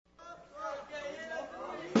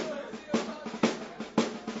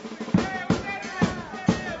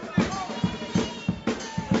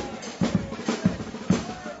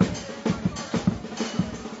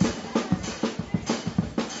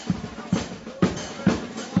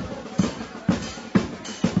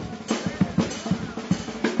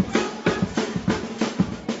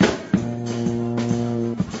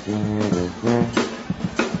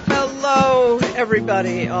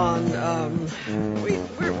everybody on,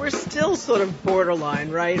 we're still sort of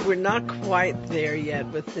borderline, right? We're not quite there yet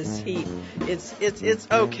with this heat. It's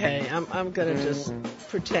okay. I'm going to just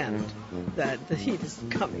pretend that the heat is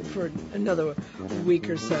coming for another week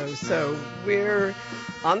or so. So we're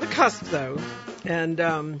on the cusp, though.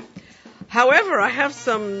 And, however, I have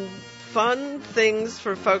some fun things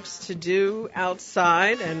for folks to do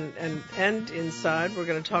outside and inside. We're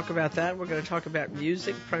going to talk about that. We're going to talk about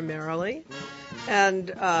music primarily. And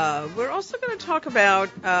we're also going to talk about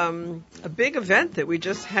a big event that we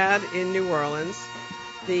just had in New Orleans.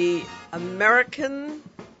 The American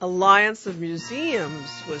Alliance of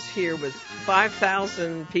Museums was here with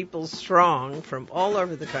 5,000 people strong from all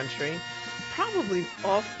over the country. Probably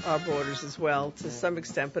off our borders as well to some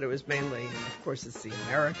extent, but it was mainly, of course, it's the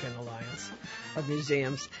American Alliance of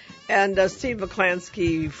Museums. And Steve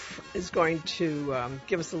McClansky is going to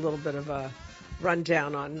give us a little bit of a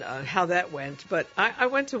rundown on how that went. But I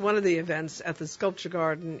went to one of the events at the Sculpture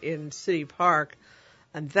Garden in City Park,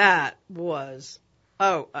 and that was,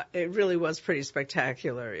 it really was pretty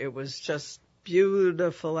spectacular. It was just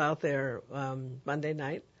beautiful out there Monday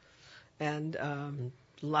night. And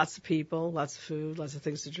lots of people, lots of food, lots of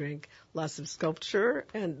things to drink, lots of sculpture,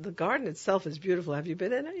 and the garden itself is beautiful. Have you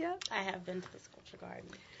been in it yet? I have been to the Sculpture Garden.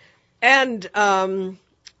 And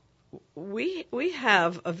we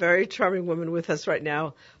have a very charming woman with us right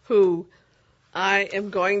now who I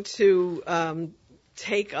am going to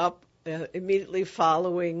take up immediately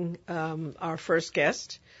following our first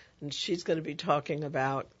guest, and she's going to be talking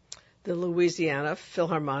about the Louisiana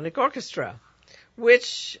Philharmonic Orchestra,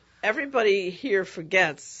 which everybody here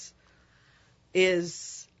forgets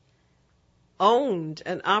is owned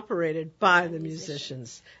and operated by the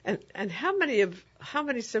musicians. And how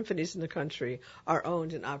many symphonies in the country are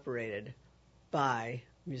owned and operated by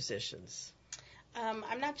musicians?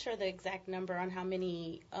 I'm not sure the exact number on how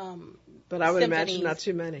many but I would imagine not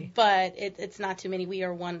too many. But it's not too many. We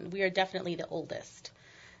are definitely the oldest.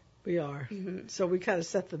 We are. Mm-hmm. So we kind of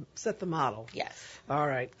set the model. Yes. All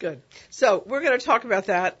right, good. So we're going to talk about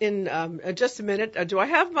that in just a minute. Do I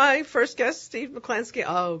have my first guest, Steve McClansky?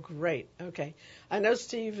 Oh, great. Okay. I know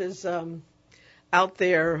Steve is out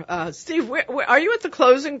there. Steve, where, are you at the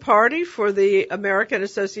closing party for the American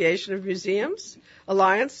Association of Museums?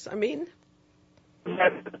 Alliance, I mean?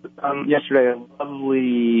 Yesterday, a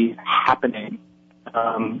lovely happening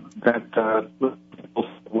that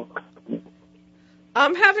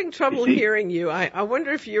I'm having trouble hearing you. I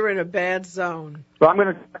wonder if you're in a bad zone. Well, I'm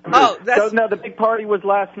going to. Oh, that's. So, no, the big party was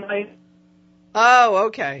last night. Oh,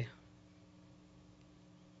 okay.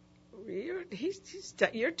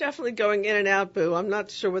 You're definitely going in and out, Boo. I'm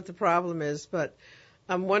not sure what the problem is, but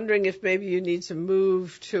I'm wondering if maybe you need to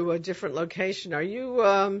move to a different location. Are you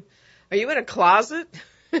in a closet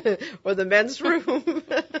or the men's room?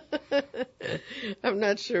 I'm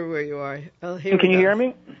not sure where you are. Can you hear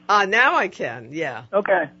me? Now I can, yeah.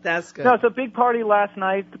 Okay. That's good. No, it's a big party last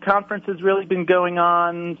night. The conference has really been going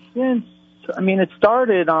on since, it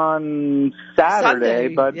started on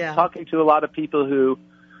Saturday, but yeah. Talking to a lot of people who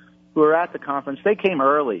were at the conference, they came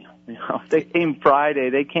early. They came Friday.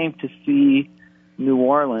 They came to see New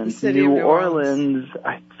Orleans. New Orleans,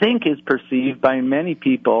 I think, is perceived by many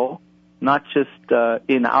people, not just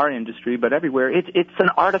in our industry, but everywhere. It's an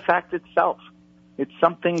artifact itself. It's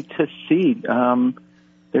something to see.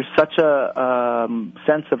 There's such a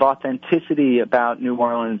sense of authenticity about New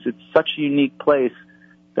Orleans. It's such a unique place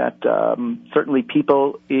that certainly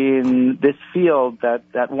people in this field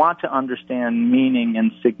that want to understand meaning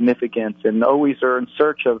and significance and always are in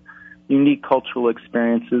search of unique cultural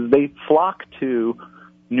experiences, they flock to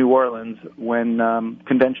New Orleans when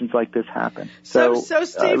conventions like this happen. So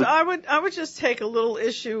Steve, I would just take a little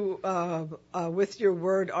issue with your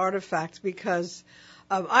word artifact because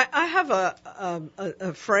I have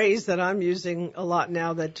a phrase that I'm using a lot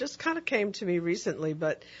now that just kind of came to me recently,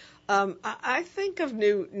 but I think of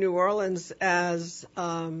New Orleans as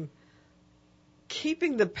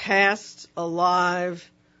keeping the past alive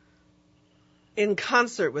in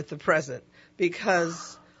concert with the present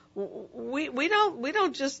because we don't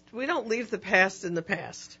leave the past in the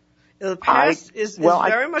past. The past is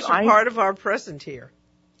very much a part of our present here.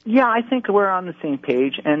 Yeah, I think we're on the same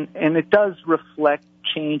page, and it does reflect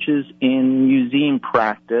changes in museum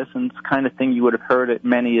practice, and it's the kind of thing you would have heard at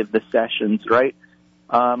many of the sessions, right?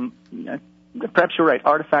 Perhaps you're right.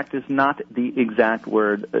 Artifact is not the exact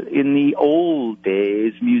word. In the old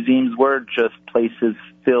days, museums were just places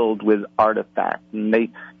filled with artifacts, and they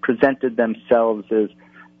presented themselves as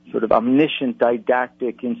sort of omniscient,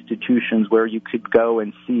 didactic institutions where you could go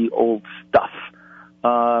and see old stuff.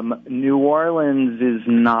 New Orleans is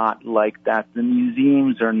not like that. The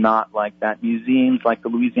museums are not like that. Museums like the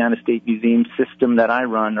Louisiana State Museum system that I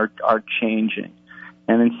run are changing.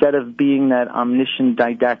 And instead of being that omniscient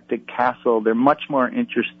didactic castle, they're much more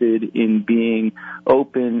interested in being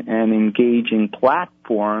open and engaging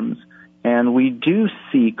platforms. And we do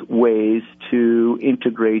seek ways to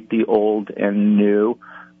integrate the old and new.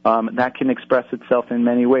 That can express itself in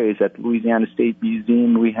many ways. At the Louisiana State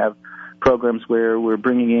Museum, we have programs where we're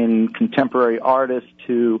bringing in contemporary artists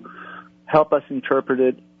to help us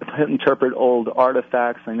interpret old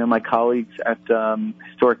artifacts. I know my colleagues at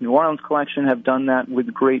Historic New Orleans Collection have done that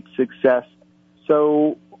with great success.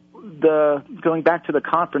 So going back to the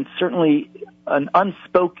conference, certainly an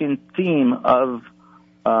unspoken theme of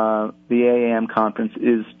the AAM conference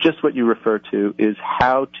is just what you refer to, is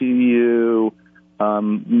how do you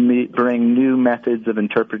bring new methods of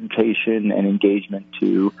interpretation and engagement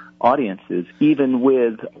to audiences, even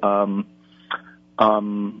with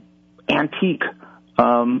antique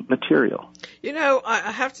material. You know,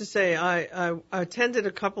 I have to say, I attended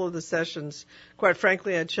a couple of the sessions. Quite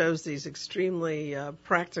frankly, I chose these extremely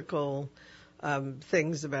practical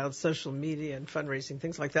things about social media and fundraising,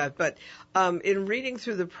 things like that. But in reading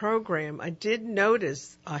through the program, I did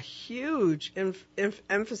notice a huge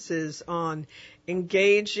emphasis on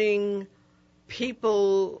engaging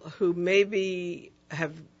people who maybe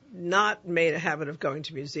have not made a habit of going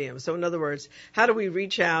to museums. So in other words, how do we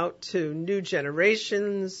reach out to new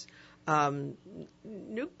generations,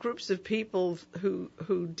 new groups of people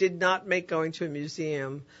who did not make going to a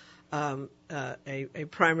museum a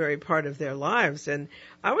primary part of their lives? And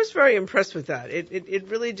I was very impressed with that. It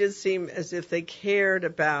really did seem as if they cared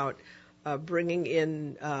about bringing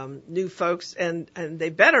in new folks, and they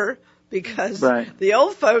better, because right. The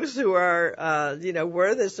old folks who are,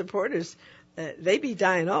 were the supporters, they be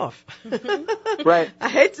dying off. Right. I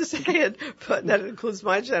hate to say it, but that includes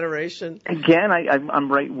my generation. Again,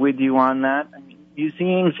 I'm right with you on that. I mean,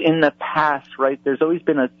 museums in the past, right, there's always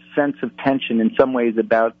been a sense of tension in some ways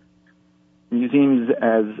about museums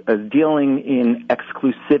as dealing in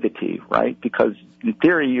exclusivity, right? Because in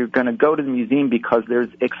theory, you're going to go to the museum because there's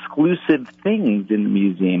exclusive things in the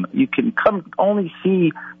museum. You can only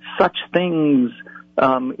see such things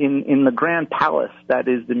in the Grand Palace that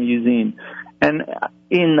is the museum. And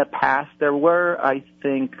in the past, there were, I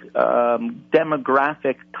think,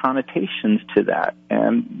 demographic connotations to that.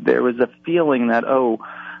 And there was a feeling that,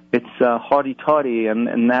 it's haughty-taughty,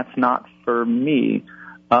 and that's not for me.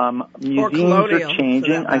 Museums are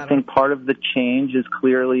changing. I think part of the change is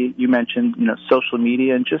clearly, you mentioned, social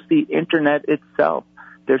media and just the Internet itself.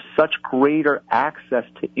 There's such greater access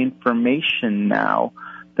to information now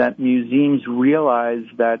that museums realize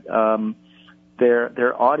that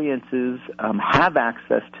their audiences have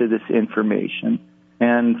access to this information,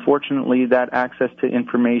 and fortunately, that access to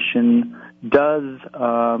information does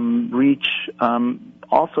reach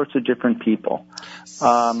all sorts of different people.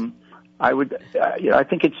 I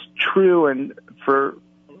think it's true, and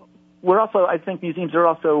I think museums are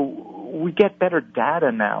also, we get better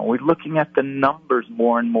data now. We're looking at the numbers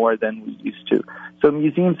more and more than we used to. So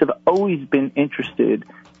museums have always been interested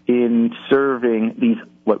in serving these,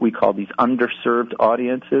 what we call these underserved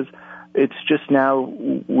audiences. It's just now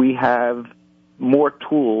we have more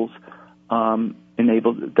tools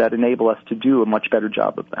that enable us to do a much better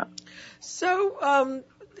job of that. So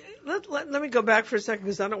let me go back for a second,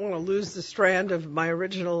 because I don't want to lose the strand of my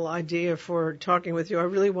original idea for talking with you. I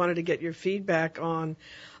really wanted to get your feedback on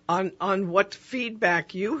what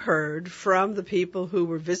feedback you heard from the people who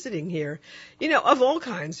were visiting here, of all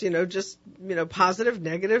kinds, just, positive,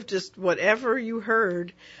 negative, just whatever you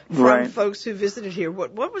heard from right. folks who visited here.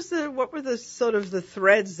 What were the sort of the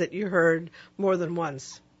threads that you heard more than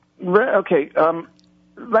once? Okay.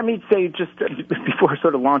 Let me say, just before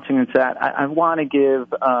sort of launching into that, I want to give,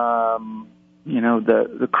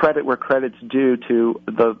 the credit where credit's due to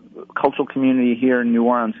the cultural community here in New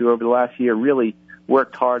Orleans, who over the last year really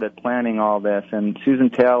worked hard at planning all this. And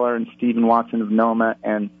Susan Taylor and Stephen Watson of NOMA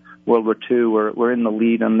and World War II were in the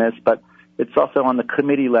lead on this. But it's also on the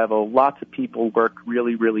committee level. Lots of people worked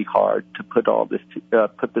really, really hard to put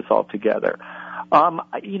this all together.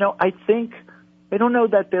 I think, I don't know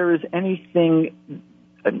that there is anything.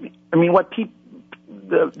 I mean,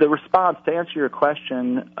 the response, to answer your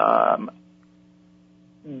question,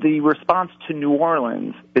 the response to New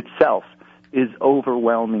Orleans itself is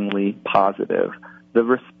overwhelmingly positive. The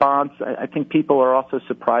response, I think people are also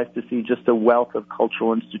surprised to see just the wealth of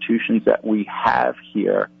cultural institutions that we have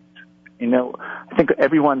here. I think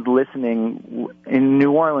everyone's listening in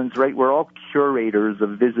New Orleans, right? We're all curators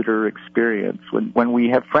of visitor experience. When we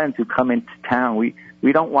have friends who come into town, we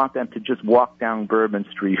don't want them to just walk down Bourbon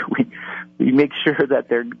Street. We make sure that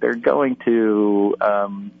they're going to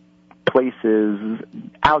places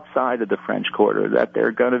outside of the French Quarter, that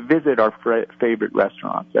they're going to visit our favorite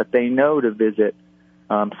restaurants, that they know to visit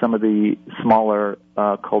some of the smaller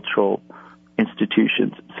cultural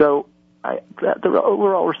institutions. So the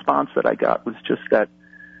overall response that I got was just that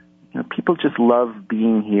people just love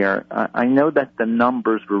being here. I know that the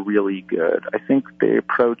numbers were really good. I think they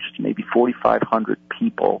approached maybe 4,500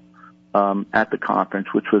 people at the conference,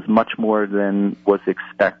 which was much more than was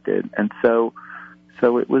expected. And so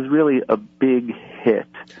it was really a big hit.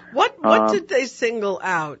 What did they single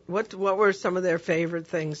out? What were some of their favorite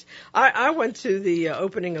things? I went to the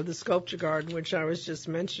opening of the Sculpture Garden, which I was just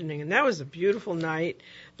mentioning, and that was a beautiful night.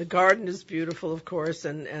 The garden is beautiful, of course,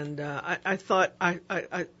 and I thought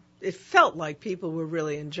it felt like people were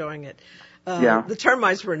really enjoying it. The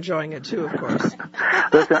termites were enjoying it too, of course.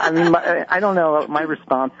 Listen, I mean, I don't know. My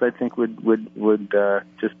response, I think, would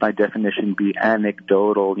just by definition be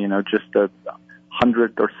anecdotal. Just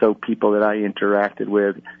 100 or so people that I interacted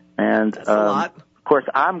with, and that's a lot. Of course,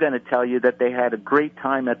 I'm going to tell you that they had a great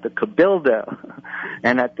time at the Cabildo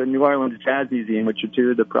and at the New Orleans Jazz Museum, which are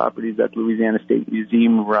two of the properties that Louisiana State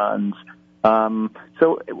Museum runs.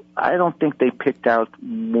 So I don't think they picked out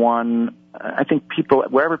one. I think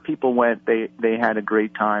wherever people went, they had a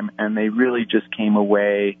great time, and they really just came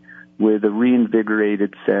away with a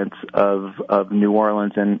reinvigorated sense of New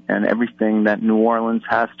Orleans and everything that New Orleans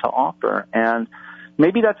has to offer. And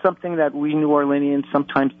maybe that's something that we New Orleanians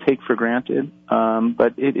sometimes take for granted,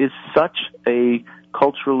 but it is such a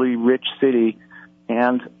culturally rich city.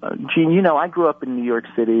 And, Gene, I grew up in New York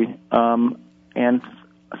City, and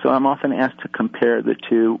so I'm often asked to compare the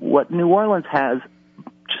two. What New Orleans has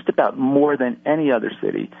just about more than any other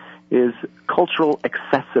city is cultural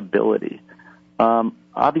accessibility.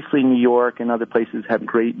 Obviously, New York and other places have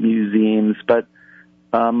great museums, but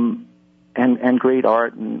and great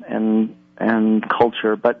art and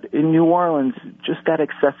culture. But in New Orleans, just that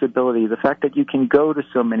accessibility, the fact that you can go to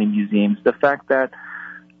so many museums, the fact that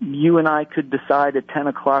you and I could decide at 10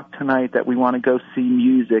 o'clock tonight that we want to go see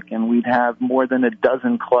music, and we'd have more than a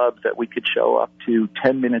dozen clubs that we could show up to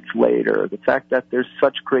 10 minutes later, the fact that there's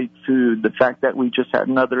such great food, the fact that we just had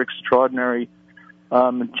another extraordinary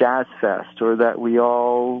jazz fest, or that we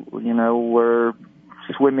all, were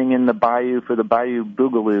swimming in the bayou for the Bayou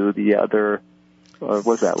Boogaloo the other,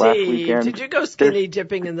 was that last weekend? Did you go skinny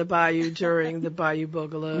dipping in the bayou during the Bayou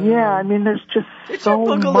Boogaloo? Yeah, I mean, there's just so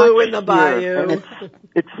much boogaloo in the bayou. Here, and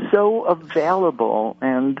it's so available,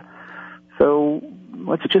 and so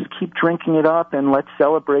let's just keep drinking it up, and let's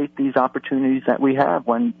celebrate these opportunities that we have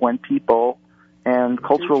when people and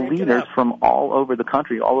cultural leaders from all over the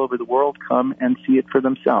country, all over the world, come and see it for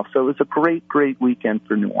themselves. So it's a great, great weekend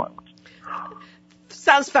for New Orleans.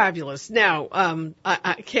 Sounds fabulous. Now,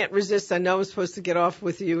 I can't resist. I know I'm supposed to get off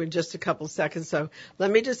with you in just a couple seconds, so let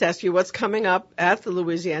me just ask you what's coming up at the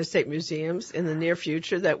Louisiana State Museums in the near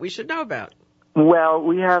future that we should know about. Well,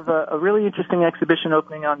 we have a really interesting exhibition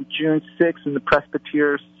opening on June 6th in the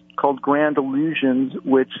Presbyteers called Grand Illusions,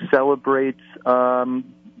 which celebrates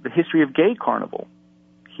the history of Gay Carnival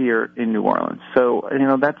here in New Orleans. So,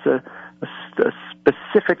 that's a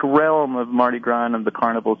specific realm of Mardi Gras and of the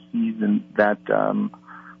carnival season that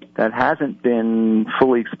hasn't been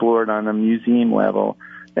fully explored on a museum level.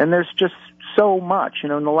 And there's just so much. In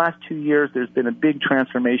the last 2 years, there's been a big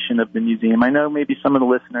transformation of the museum. I know maybe some of the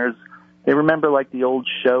listeners, they remember like the old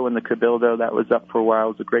show in the Cabildo that was up for a while.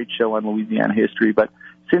 It was a great show on Louisiana history, but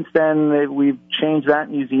since then, we've changed that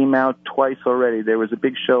museum out twice already. There was a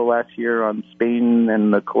big show last year on Spain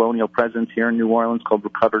and the colonial presence here in New Orleans called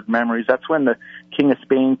Recovered Memories. That's when the King of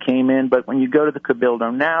Spain came in. But when you go to the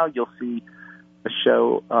Cabildo now, you'll see a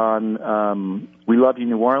show on We Love You,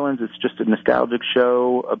 New Orleans. It's just a nostalgic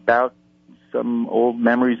show about some old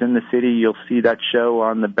memories in the city. You'll see that show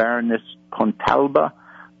on the Baroness Contalba,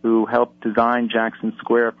 who helped design Jackson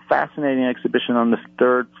Square. Fascinating exhibition on the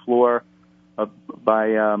third floor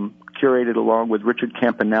curated along with Richard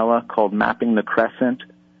Campanella called Mapping the Crescent,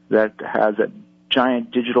 that has a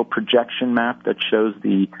giant digital projection map that shows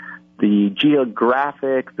the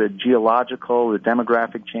geographic, the geological, the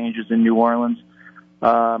demographic changes in New Orleans.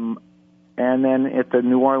 And then at the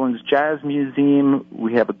New Orleans Jazz Museum,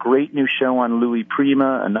 we have a great new show on Louis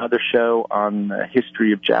Prima, another show on the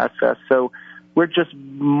history of Jazz Fest. So we're just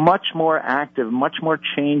much more active, much more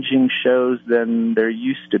changing shows than there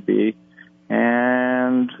used to be.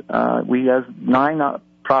 And we have 9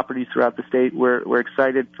 properties throughout the state. We're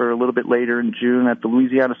excited for a little bit later in June at the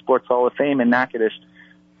Louisiana Sports Hall of Fame in Natchitoches.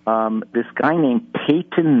 This guy named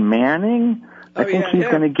Peyton Manning, I think he's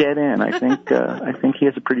going to get in. I think he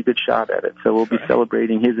has a pretty good shot at it. So we'll be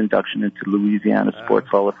celebrating his induction into Louisiana Sports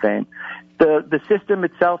Hall of Fame. The system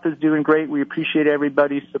itself is doing great. We appreciate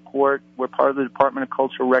everybody's support. We're part of the Department of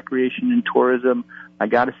Cultural Recreation and Tourism. I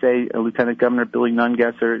got to say, Lieutenant Governor Billy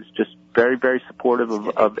Nungesser is just very, very supportive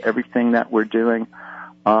of everything that we're doing.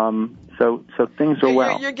 So things are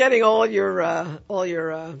well. You're getting all your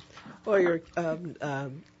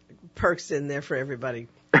perks in there for everybody.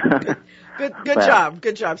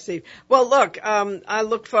 Good job, Steve. Well, look, I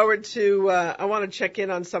look forward to, I want to check in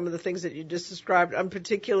on some of the things that you just described. I'm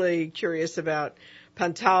particularly curious about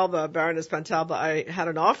Pontalba, Baroness Pontalba. I had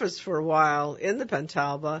an office for a while in the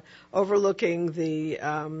Pontalba overlooking the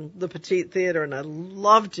Petite Theater, and I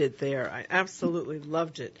loved it there. I absolutely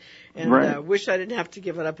loved it. And wish I didn't have to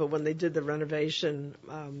give it up, but when they did the renovation,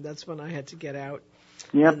 that's when I had to get out.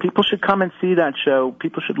 Yeah, people should come and see that show.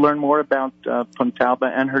 People should learn more about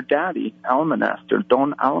Pontalba and her daddy, Almonaster,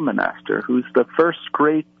 Don Almonaster, who's the first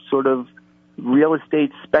great sort of real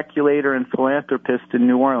estate speculator and philanthropist in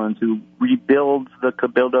New Orleans, who rebuilds the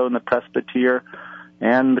Cabildo and the Presbytere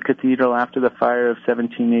and the cathedral after the fire of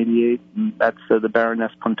 1788. And that's the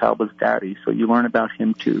Baroness Pontalba's daddy. So you learn about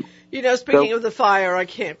him, too. You know, speaking of the fire, I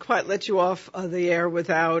can't quite let you off the air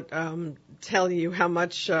without telling you how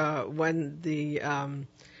much when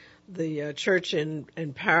the church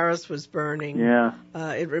in Paris was burning. Yeah.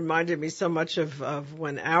 It reminded me so much of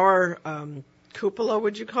when our cupola,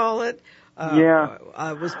 would you call it?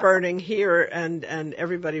 Was burning here, and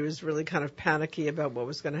everybody was really kind of panicky about what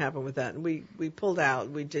was going to happen with that. And we pulled out.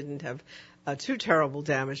 We didn't have too terrible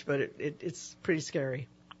damage, but it's pretty scary.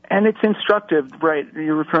 And it's instructive, right?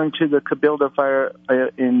 You're referring to the Cabildo fire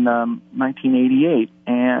in 1988,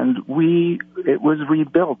 and it was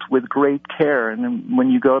rebuilt with great care. And then when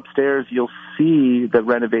you go upstairs, you'll see the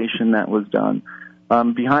renovation that was done.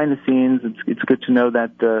 Behind the scenes, it's good to know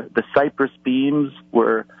that the cypress beams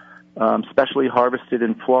were specially harvested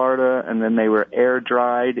in Florida, and then they were air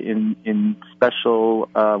dried in special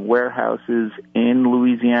warehouses in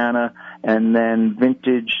Louisiana, and then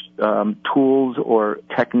vintage tools or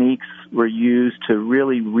techniques were used to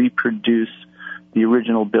really reproduce the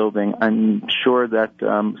original building. I'm sure that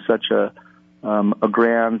such a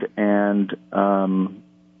grand and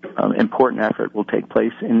important effort will take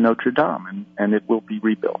place in Notre Dame, and it will be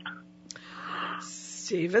rebuilt.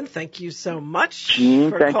 Stephen, thank you so much Jean,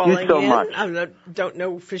 for thank calling you so in. much. I don't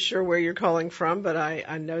know for sure where you're calling from, but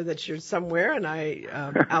I know that you're somewhere, and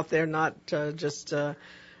out there, not just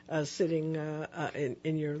sitting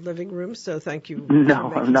in your living room. So thank you.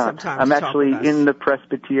 No, I'm not. I'm actually in the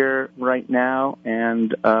Presbytere right now,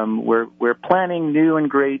 and we're planning new and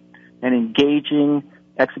great and engaging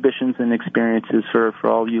exhibitions and experiences for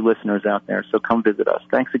all you listeners out there. So come visit us.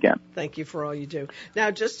 Thanks again. Thank you for all you do.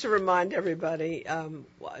 Now, just to remind everybody,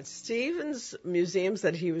 Stephen's museums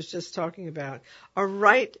that he was just talking about are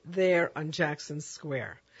right there on Jackson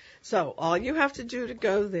Square. So all you have to do to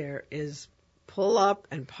go there is pull up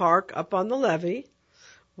and park up on the levee,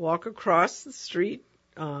 walk across the street,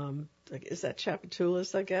 is that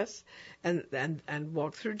Chapatoulas, I guess, and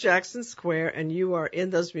walk through Jackson Square, and you are in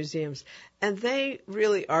those museums. And they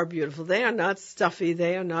really are beautiful. They are not stuffy.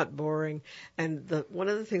 They are not boring. And one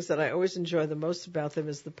of the things that I always enjoy the most about them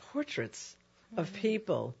is the portraits of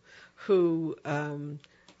people who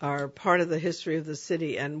are part of the history of the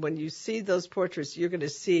city. And when you see those portraits, you're going to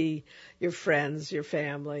see your friends, your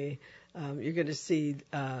family. You're going to see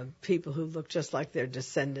people who look just like their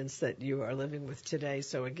descendants that you are living with today.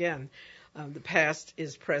 So again, the past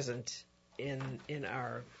is present in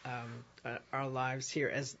our lives here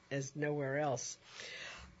as nowhere else.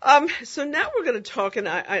 So now we're going to talk, and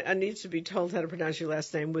I need to be told how to pronounce your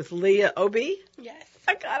last name, with Leah Obie. Yes,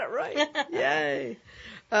 I got it right. Yay!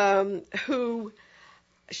 Who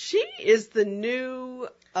she is the new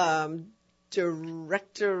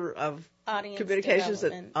director of communications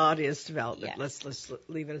and audience development. Yes. Let's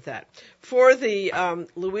leave it at that. For the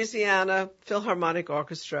Louisiana Philharmonic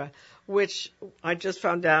Orchestra, which I just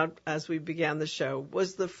found out as we began the show,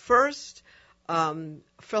 was the first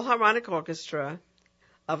Philharmonic Orchestra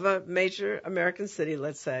of a major American city,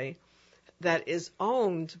 let's say, that is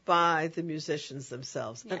owned by the musicians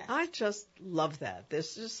themselves. Yes. And I just love that.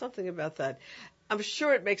 There's just something about that. I'm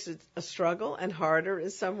sure it makes it a struggle and harder in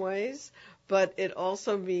some ways, but it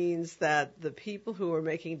also means that the people who are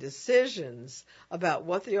making decisions about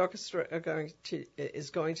what the orchestra is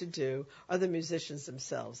going to do are the musicians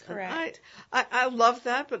themselves. Correct. And I love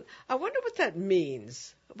that, but I wonder what that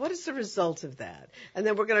means. What is the result of that? And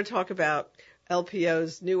then we're going to talk about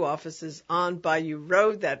LPO's new offices on Bayou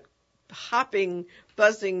Road, that hopping,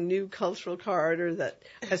 buzzing new cultural corridor that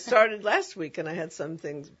has started last week, and I had some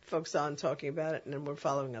folks on talking about it, and then we're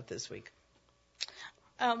following up this week.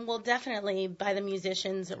 Well, definitely by the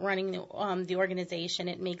musicians running the organization,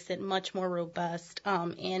 it makes it much more robust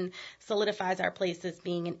and solidifies our place as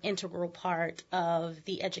being an integral part of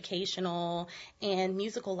the educational and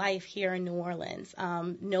musical life here in New Orleans.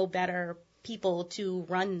 No better people to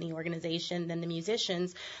run the organization than the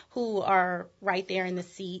musicians, who are right there in the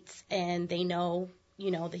seats, and they know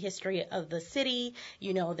the history of the city,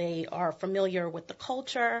 they are familiar with the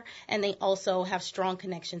culture, and they also have strong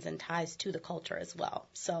connections and ties to the culture as well.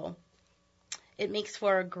 So it makes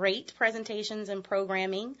for great presentations and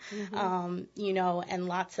programming, and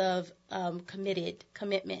lots of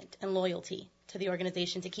commitment and loyalty to the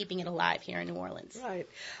organization, to keeping it alive here in New Orleans. Right.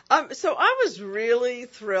 So I was really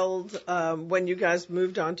thrilled when you guys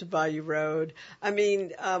moved on to Bayou Road. I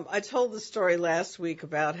mean, I told the story last week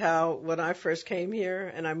about how when I first came here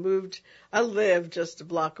and I live just a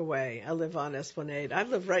block away. I live on Esplanade. I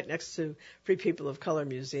live right next to Free People of Color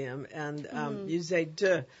Museum and Musée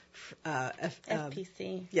de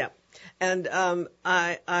FPC. Yeah. And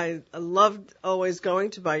I loved always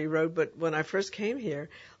going to Bayou Road, but when I first came here,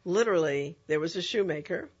 literally, there was a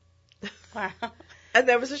shoemaker. Wow. And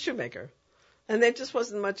there was a shoemaker. And there just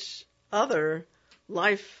wasn't much other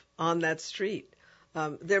life on that street.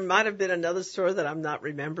 There might have been another store that I'm not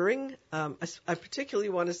remembering. I particularly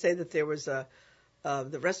want to say that there was the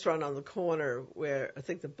restaurant on the corner where I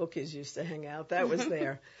think the bookies used to hang out. That was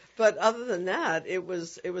there. But other than that, it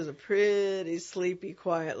was a pretty sleepy,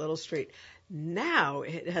 quiet little street. Now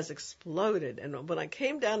it has exploded. And when I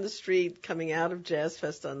came down the street coming out of Jazz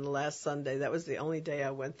Fest on the last Sunday, that was the only day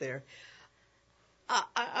I went there,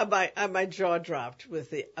 my jaw dropped with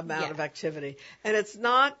the amount of activity. And it's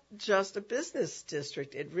not just a business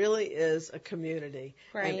district. It really is a community.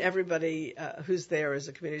 Right. And everybody who's there is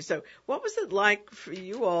a community. So what was it like for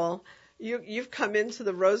you all? You've come into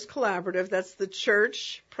the Rose Collaborative. That's the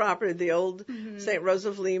church property, the old St. Rose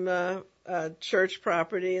of Lima church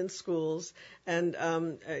property and schools, and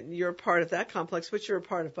you're a part of that complex, but you're a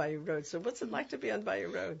part of Bayou Road. So what's it like to be on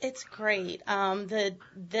Bayou Road? It's great.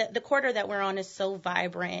 The corridor that we're on is so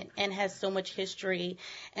vibrant and has so much history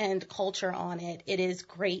and culture on it. It is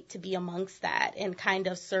great to be amongst that and kind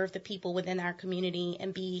of serve the people within our community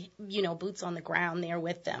and be, boots on the ground there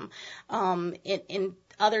with them. In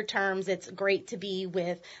other terms, it's great to be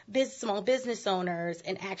with small business owners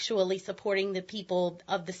and actually supporting the people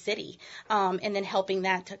of the city, and then helping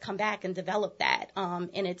that to come back and develop that.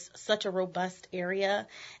 And it's such a robust area.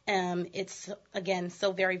 It's, again,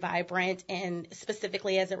 so very vibrant, and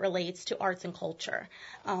specifically as it relates to arts and culture.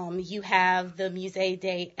 You have the Musée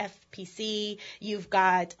de FPC. You've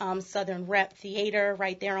got Southern Rep Theater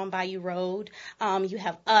right there on Bayou Road. You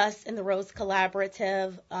have us in the Rose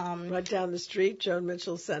Collaborative. Right down the street, Joan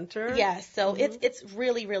Mitchell Center. Yes, so it's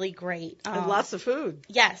really, really great. And lots of food.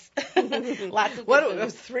 Yes, lots of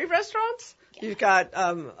food. 3 restaurants? Yeah. You've got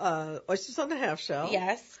Oysters on the Half Shell.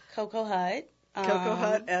 Yes, Cocoa Hut. Cocoa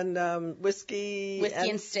Hut and Whiskey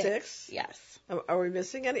and Sticks. Yes. Are we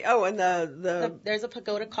missing any? Oh, and there's a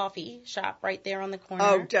Pagoda Coffee shop right there on the corner.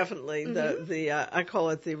 Oh, definitely. I call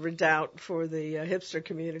it the redoubt for the hipster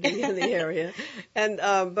community in the area, and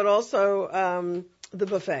but also the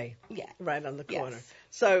buffet. Yeah. Right on the corner. Yes.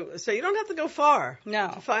 So you don't have to go far. No.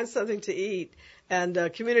 To find something to eat.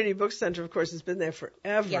 And Community Book Center, of course, has been there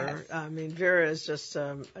forever. Yes. I mean, Vera is just,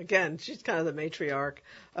 again, she's kind of the matriarch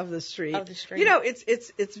of the street. You know,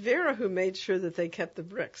 it's Vera who made sure that they kept the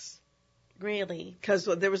bricks. Really? Because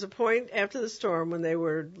there was a point after the storm when they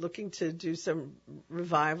were looking to do some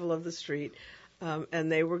revival of the street,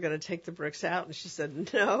 and they were going to take the bricks out, and she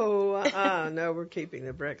said, no, we're keeping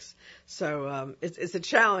the bricks. So it's a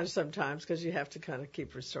challenge sometimes because you have to kind of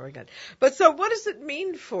keep restoring it. But so what does it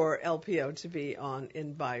mean for LPO to be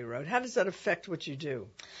in Bayou Road? How does that affect what you do?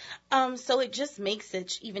 So it just makes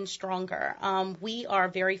it even stronger. We are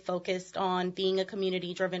very focused on being a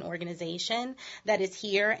community-driven organization that is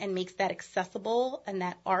here and makes that accessible, and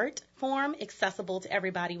that art form accessible to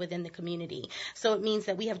everybody within the community. So it means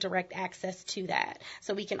that we have direct access to that.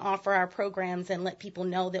 So we can offer our programs and let people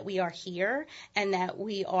know that we are here and that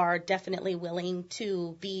we are definitely willing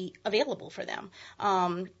to be available for them.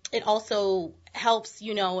 It also helps,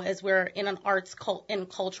 as we're in an arts and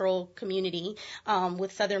cultural community,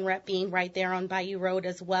 with Southern Rep being right there on Bayou Road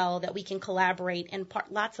as well, that we can collaborate and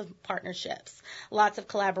lots of partnerships, lots of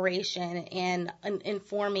collaboration, and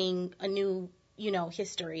informing a new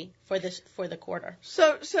history for the quarter.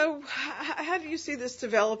 So how do you see this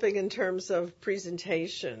developing in terms of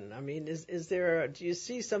presentation? I mean, do you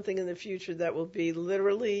see something in the future that will be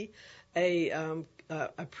literally a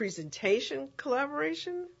presentation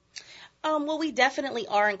collaboration? Well, we definitely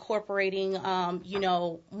are incorporating,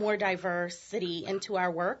 more diversity into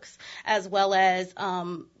our works, as well as,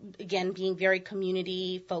 again, being very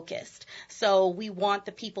community focused. So we want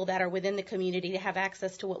the people that are within the community to have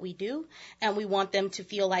access to what we do, and we want them to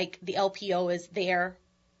feel like the LPO is their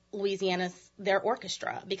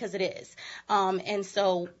orchestra, because it is. And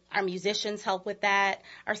so our musicians help with that.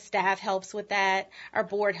 Our staff helps with that. Our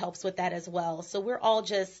board helps with that as well. So we're all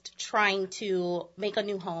just trying to make a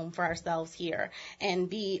new home for ourselves here and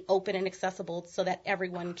be open and accessible so that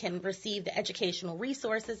everyone can receive the educational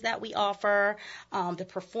resources that we offer, the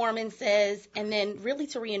performances, and then really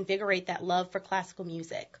to reinvigorate that love for classical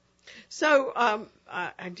music. So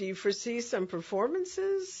do you foresee some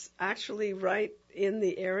performances actually right in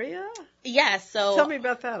the area? Yes. So tell me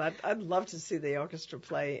about that. I'd love to see the orchestra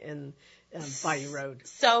play in Bayou Road.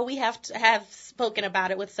 So we have spoken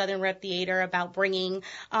about it with Southern Rep Theater about bringing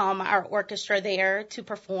our orchestra there to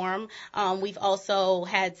perform. We've also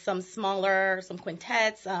had some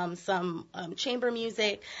quintets, some chamber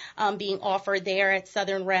music being offered there at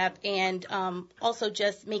Southern Rep, and also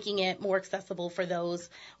just making it more accessible for those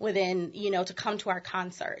within, to come to our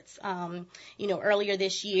concerts. Earlier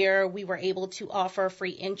this year, we were able to offer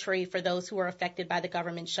free entry for those who were affected by the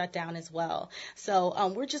government shutdown as well.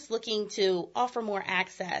 So we're just looking to offer more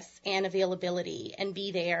access and availability and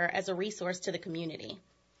be there as a resource to the community.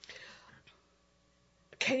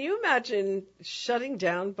 Can you imagine shutting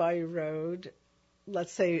down Bayou Road,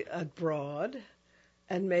 let's say at Broad,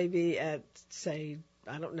 and maybe at, say,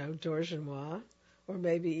 I don't know, Dorgenois, or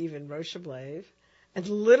maybe even Rocheblave, and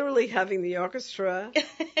literally having the orchestra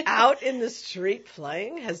out in the street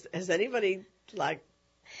playing? Has anybody,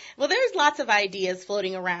 Well, there's lots of ideas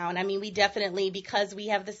floating around. I mean, we definitely, because we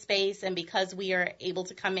have the space and because we are able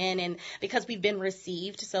to come in and because we've been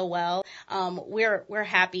received so well, we're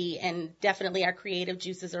happy, and definitely our creative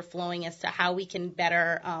juices are flowing as to how we can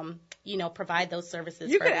better, provide those services.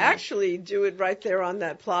 You could actually do it right there on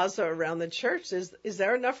that plaza around the church. Is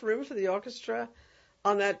there enough room for the orchestra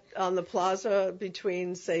on the plaza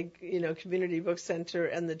between, say, Community Book Center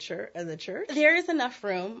and the church? There is enough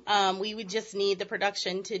room. We would just need the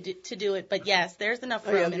production to do it, but yes, there's enough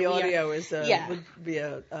room. Oh, yeah, the audio would be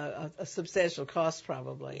a substantial cost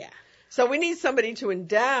probably. Yeah. So we need somebody to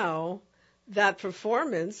endow that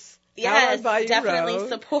performance. Yes, definitely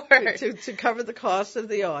support to cover the cost of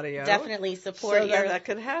the audio. Definitely support so that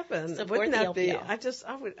could happen. Wouldn't that be?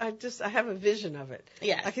 I have a vision of it.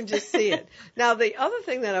 Yes. I can just see it. Now, the other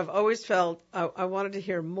thing that I've always felt I wanted to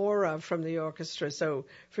hear more of from the orchestra. So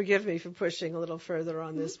forgive me for pushing a little further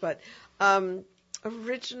on this, but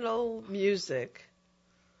original music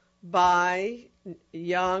by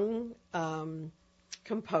young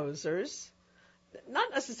composers.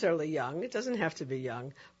 Not necessarily young, it doesn't have to be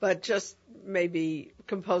young, but just maybe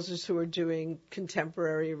composers who are doing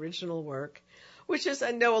contemporary original work, which is,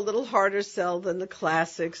 I know, a little harder sell than the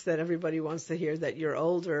classics that everybody wants to hear, that your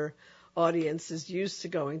older audience is used to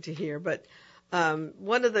going to hear. But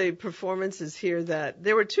one of the performances here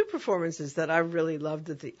there were two performances that I really loved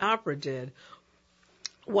that the opera did.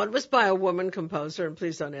 One was by a woman composer, and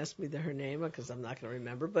please don't ask me her name because I'm not going to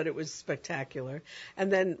remember, but it was spectacular.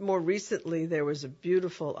 And then more recently, there was a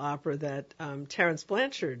beautiful opera that Terence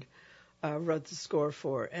Blanchard wrote the score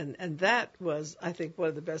for, and that was, I think, one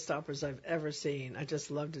of the best operas I've ever seen. I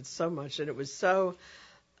just loved it so much, and it was so,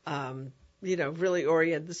 really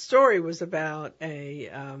oriented. The story was about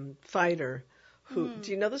a fighter who,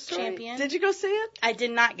 do you know the story? Champion. Did you go see it? I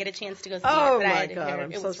did not get a chance to go see it. Oh, but my God.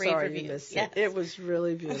 I'm so sorry you missed it. It was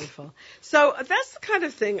really beautiful. So that's the kind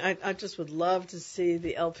of thing I just would love to see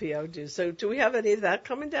the LPO do. So do we have any of that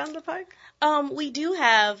coming down the pike? We do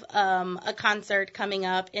have a concert coming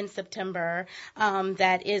up in September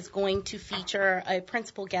that is going to feature a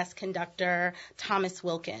principal guest conductor, Thomas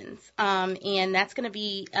Wilkins. And that's going to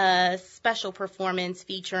be a special performance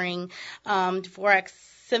featuring Dvorak's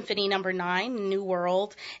Symphony Number 9, New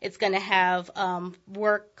World. It's going to have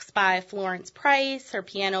works by Florence Price, her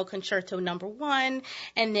Piano Concerto Number 1,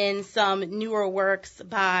 and then some newer works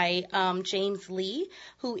by James Lee,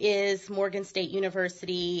 who is Morgan State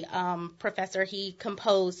University professor. He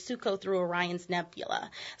composed Suko Through Orion's Nebula.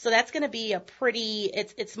 So that's going to be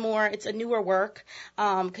it's a newer work,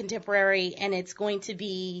 contemporary, and it's going to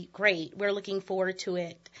be great. We're looking forward to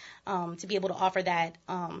it, to be able to offer that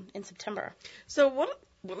in September. So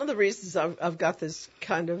one of the reasons I've got this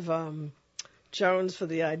kind of Jones for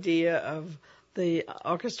the idea of the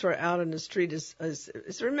orchestra out in the street is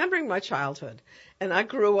remembering my childhood. And I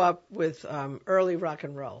grew up with early rock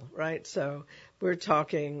and roll, right? So we're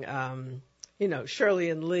talking,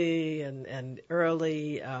 Shirley and Lee and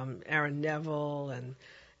early Aaron Neville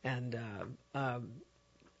and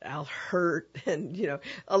Al Hurt and,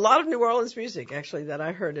 a lot of New Orleans music, actually, that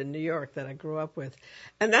I heard in New York that I grew up with.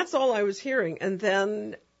 And that's all I was hearing. And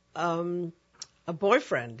then a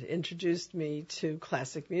boyfriend introduced me to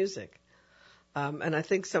classic music. And I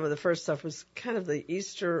think some of the first stuff was kind of the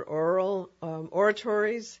Easter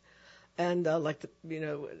oratories. And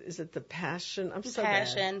is it the Passion? I'm so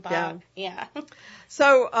Passion, bad. Bob. Yeah.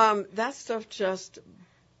 So that stuff just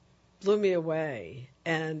blew me away,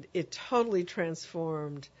 and it totally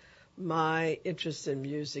transformed my interest in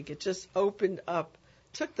music. It just opened up,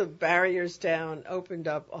 took the barriers down, opened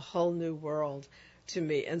up a whole new world to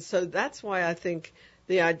me. And so that's why I think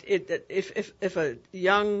if a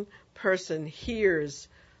young person hears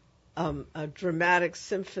a dramatic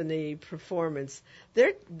symphony performance,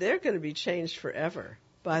 they're going to be changed forever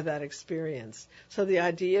by that experience. So the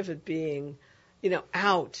idea of it being,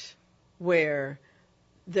 out where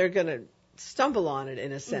they're going to stumble on it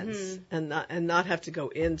in a sense, and not have to go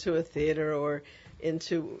into a theater or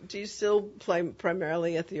into. Do you still play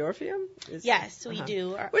primarily at the Orpheum? Yes, we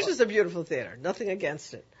do. Which is a beautiful theater. Nothing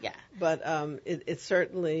against it. Yeah. But it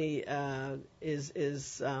certainly is.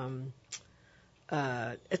 It's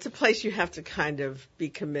a place you have to kind of be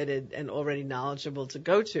committed and already knowledgeable to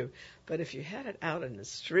go to. But if you had it out in the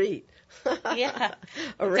street, yeah,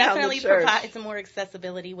 around definitely the church, provides more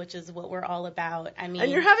accessibility, which is what we're all about. I mean,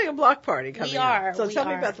 and you're having a block party coming up. So tell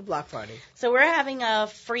me about the block party. So we're having a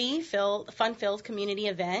free, fun-filled community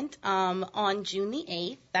event on June the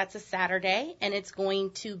 8th. That's a Saturday, and it's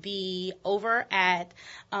going to be over at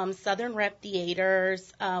Southern Rep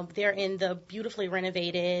Theaters. They're in the beautifully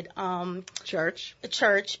renovated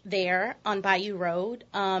church there on Bayou Road,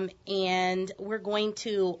 and we're going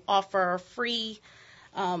to offer free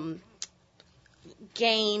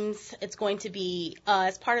games. It's going to be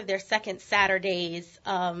as part of their second Saturday's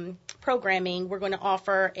programming. We're going to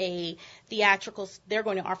offer they're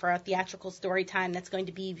going to offer a theatrical story time that's going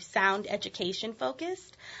to be sound education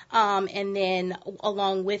focused. And then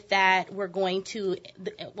along with that,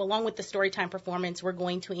 along with the story time performance, we're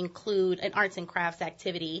going to include an arts and crafts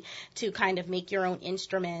activity to kind of make your own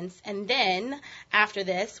instruments. And then after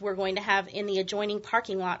this, we're going to have in the adjoining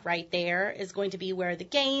parking lot right there is going to be where the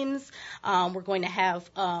games, we're going to have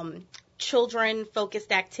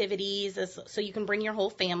children-focused activities, so you can bring your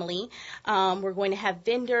whole family. We're going to have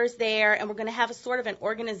vendors there, and we're going to have a sort of an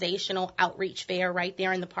organizational outreach fair right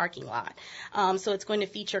there in the parking lot. So it's going to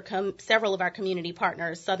feature several of our community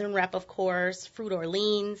partners, Southern Rep, of course, Fruit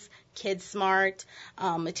Orleans, Kids Smart,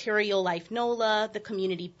 Material Life NOLA, the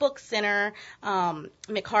Community Book Center,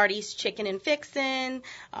 McCarty's Chicken and Fixin',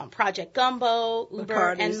 Project Gumbo,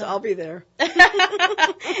 Uber, and I'll be there.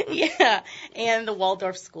 Yeah, and the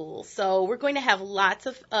Waldorf School. So we're going to have lots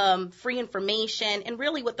of free information, and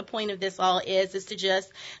really what the point of this all is to just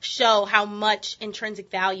show how much intrinsic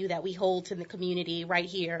value that we hold to the community right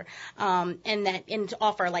here, and to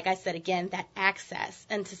offer, like I said again, that access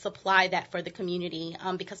and to supply that for the community,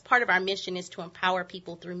 because part of our mission is to empower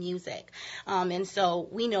people through music. And so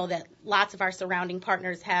we know that lots of our surrounding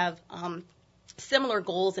partners have similar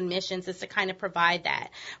goals and missions, is to kind of provide that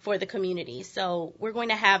for the community. So we're going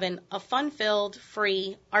to have a fun-filled,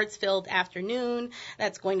 free, arts-filled afternoon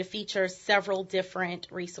that's going to feature several different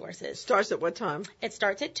resources. Starts at what time? It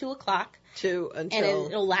starts at 2 o'clock. 2 until?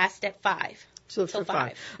 And it'll last at 5. Till 5.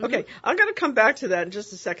 Mm-hmm. Okay, I'm going to come back to that in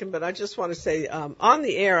just a second, but I just want to say, on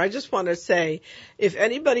the air, I just want to say, if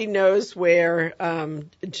anybody knows where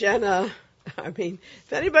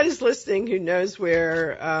if anybody's listening who knows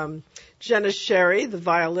where Jenna Sherry, the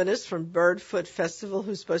violinist from Birdfoot Festival,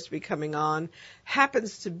 who's supposed to be coming on,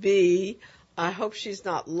 happens to be, I hope she's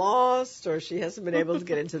not lost or she hasn't been able to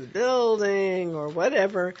get into the building or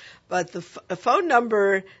whatever, but the phone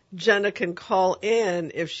number Jenna can call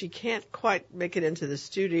in if she can't quite make it into the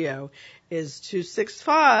studio is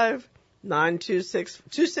 260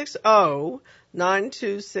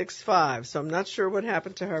 9265. So I'm not sure what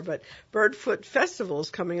happened to her, but Birdfoot Festival is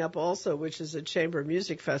coming up also, which is a chamber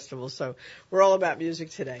music festival. So we're all about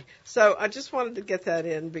music today. So I just wanted to get that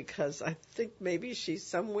in because I think maybe she's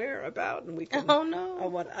somewhere about, and we can. Oh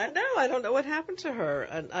no! I don't know what happened to her,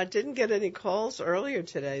 and I didn't get any calls earlier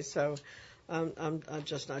today, so. I'm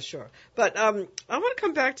just not sure. But I want to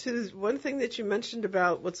come back to one thing that you mentioned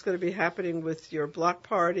about what's going to be happening with your block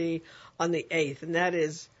party on the 8th, and that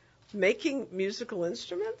is making musical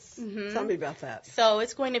instruments? Mm-hmm. Tell me about that. So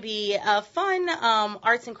it's going to be a fun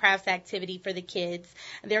arts and crafts activity for the kids.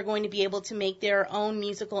 They're going to be able to make their own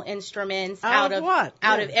musical instruments out of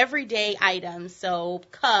everyday items. So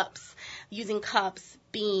using cups,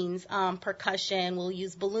 beans, percussion. We'll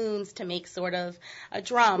use balloons to make sort of a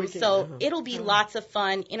drum. So it'll be lots of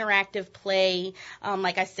fun, interactive play.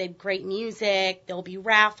 Like I said, great music. There'll be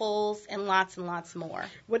raffles and lots more.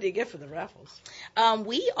 What do you get for the raffles?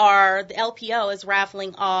 The LPO is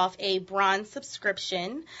raffling off a bronze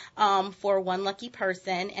subscription for one lucky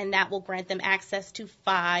person, and that will grant them access to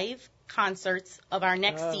 5 concerts of our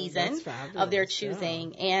next season of their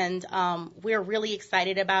choosing. Yeah. And we're really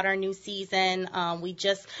excited about our new season. Tell me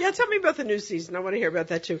about the new season. I want to hear about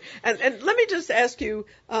that too. And let me just ask you,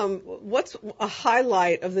 what's a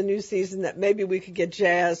highlight of the new season that maybe we could get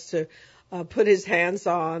Jazz to put his hands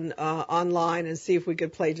on online and see if we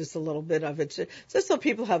could play just a little bit of it, just so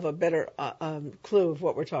people have a better clue of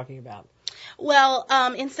what we're talking about. Well,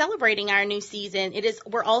 in celebrating our new season,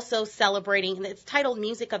 we're also celebrating, it's titled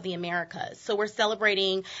Music of the Americas. So we're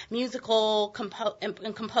celebrating musical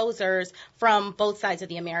composers from both sides of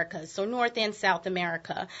the Americas, so North and South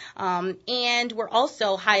America. And we're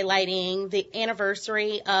also highlighting the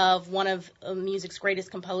anniversary of one of music's greatest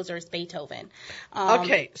composers, Beethoven.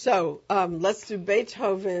 Okay, so let's do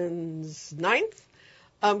Beethoven's 9th.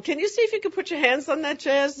 Can you see if you can put your hands on that,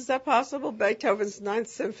 Jazz? Is that possible? Beethoven's 9th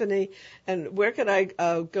Symphony. And where could I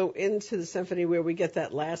go into the symphony where we get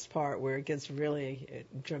that last part where it gets really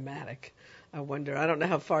dramatic? I wonder. I don't know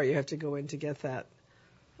how far you have to go in to get that.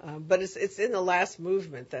 But it's in the last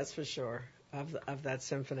movement, that's for sure, of that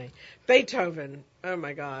symphony. Beethoven. Oh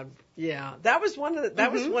my God. Yeah. That was one of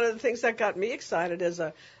the things that got me excited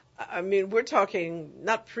we're talking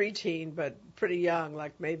not preteen, but pretty young,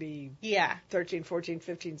 like maybe 13, 14,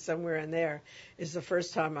 15, somewhere in there, is the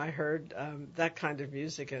first time I heard that kind of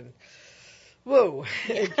music. And whoa,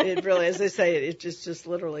 it really, as I say, it just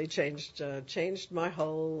literally changed my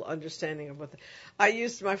whole understanding of what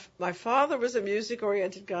my father was a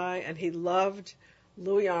music-oriented guy, and he loved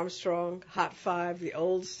Louis Armstrong, Hot 5, the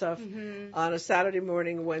old stuff. Mm-hmm. On a Saturday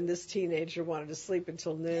morning when this teenager wanted to sleep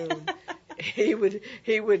until noon. He would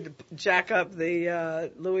jack up the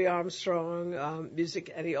Louis Armstrong music,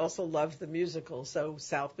 and he also loved the musical. So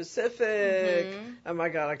South Pacific, oh my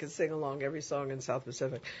God, I could sing along every song in South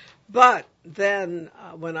Pacific. But then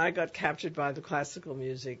when I got captured by the classical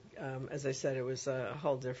music, as I said, it was a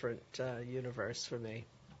whole different universe for me.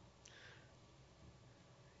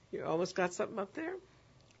 You almost got something up there?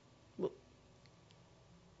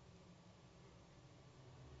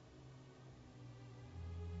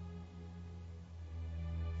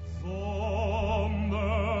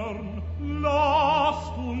 Sondern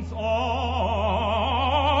lasst uns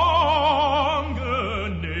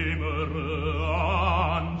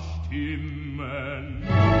angenehmere anstimmen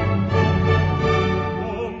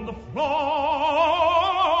und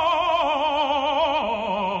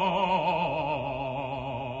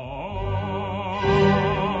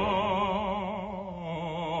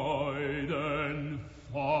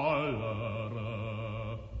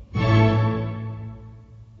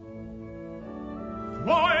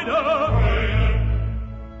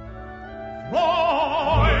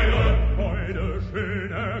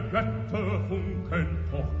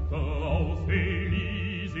Götterfunkentochter aus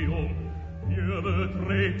Elysium, wir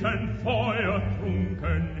betreten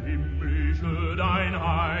feuertrunken himmlische dein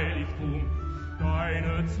Heiligtum.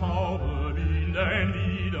 Deine Zauber binden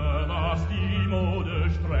wieder, was die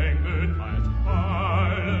Mode streng geteilt.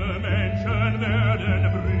 Alle Menschen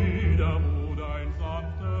werden Brüder, wo dein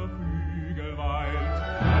sanfter Flügel weilt.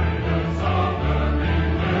 Deine Zauber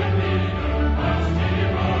binden wieder, was die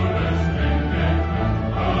Mode streng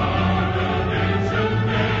geteilt. Alle Menschen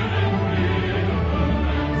werden Brüder, wo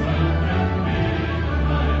dein sanfter Flügel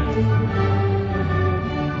weilt.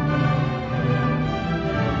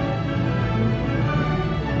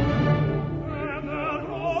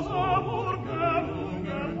 Rosa Burger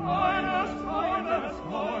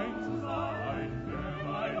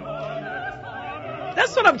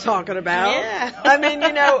That's what I'm talking about. Yeah. I mean,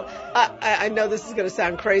 I know this is going to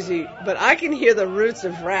sound crazy, but I can hear the roots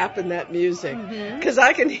of rap in that music. Because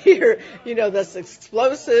I can hear, this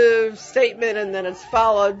explosive statement, and then it's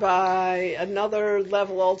followed by another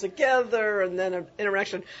level altogether, and then an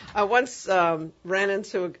interaction. I once ran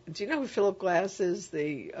into, do you know who Philip Glass is,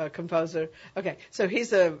 the composer? Okay, so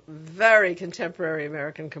he's a very contemporary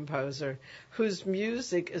American composer whose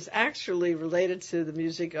music is actually related to the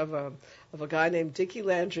music of a guy named Dickie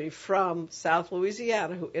Landry from South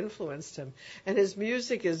Louisiana who influenced him. And his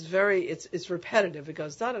music is it's repetitive. It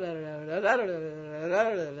goes da da da da da da da da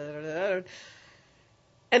da da.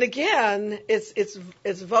 And again, it's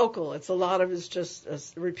vocal. It's a lot of it's just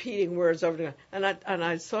repeating words over and over. And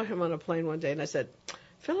I saw him on a plane one day, and I said,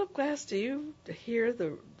 Philip Glass, do you hear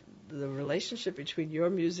the relationship between your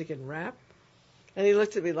music and rap? And he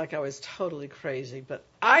looked at me like I was totally crazy, but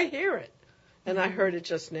I hear it. And I heard it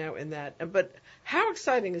just now in that. But how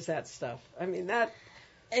exciting is that stuff? I mean,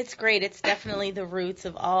 it's great. It's definitely the roots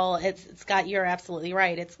of all. It's got, you're absolutely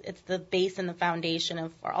right. It's the base and the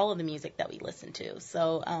foundation for all of the music that we listen to.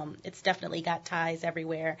 So it's definitely got ties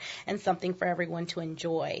everywhere and something for everyone to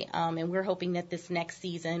enjoy. And we're hoping that this next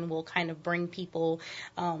season will kind of bring people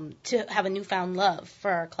to have a newfound love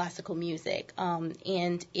for our classical music.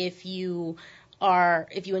 And if you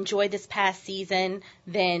enjoyed this past season,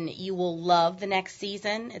 then you will love the next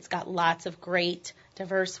season. It's got lots of great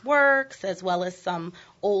diverse works as well as some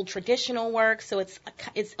old traditional works. So it's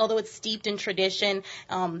although it's steeped in tradition,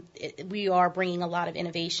 we are bringing a lot of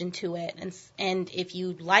innovation to it. And if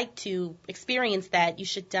you'd like to experience that, you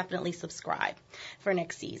should definitely subscribe for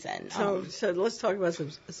next season. So let's talk about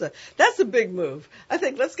that's a big move. I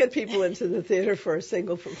think let's get people into the theater for a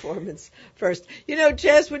single performance first.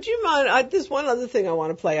 Jazz, would you mind? There's one other thing I want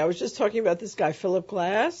to play. I was just talking about this guy, Philip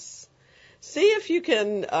Glass. See if you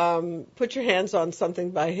can put your hands on something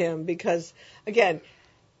by him, because, again,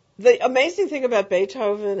 the amazing thing about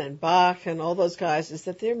Beethoven and Bach and all those guys is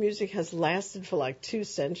that their music has lasted for like 2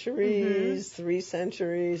 centuries, 3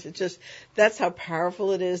 centuries. That's how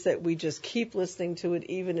powerful it is that we just keep listening to it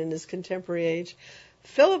even in this contemporary age.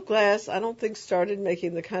 Philip Glass, I don't think, started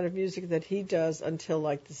making the kind of music that he does until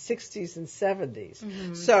like the 60s and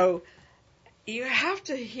 70s. So you have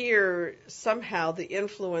to hear somehow the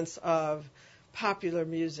influence of popular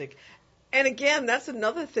music. And again, that's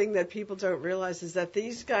another thing that people don't realize is that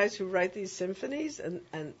these guys who write these symphonies, and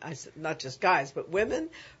not just guys, but women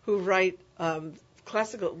who write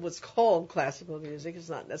what's called classical music, is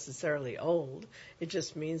not necessarily old. It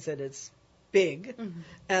just means that it's big.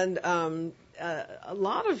 And a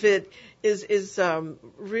lot of it is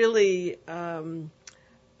really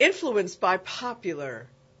influenced by popular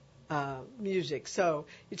music. So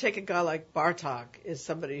you take a guy like Bartók, is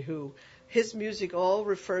somebody who his music all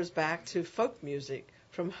refers back to folk music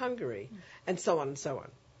from Hungary, and so on and so on.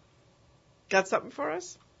 Got something for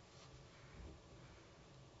us?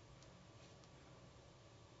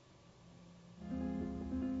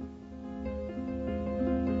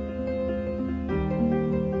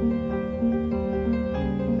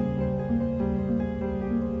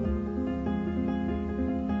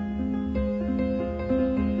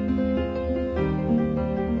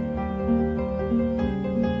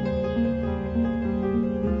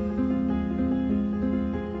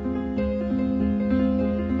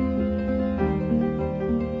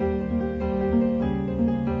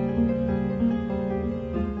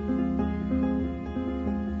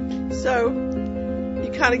 So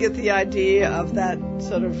you kind of get the idea of that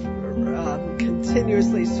sort of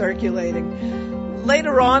continuously circulating.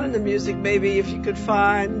 Later on in the music, maybe if you could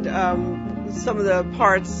find some of the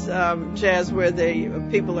parts, Jazz, where the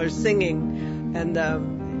people are singing, and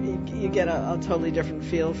you get a totally different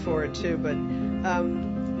feel for it too. But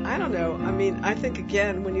I don't know. I mean, I think,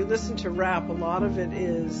 again, when you listen to rap, a lot of it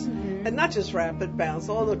is, and not just rap, but bounce,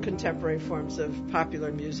 all the contemporary forms of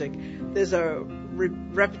popular music, there's a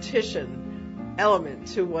repetition element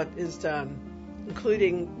to what is done,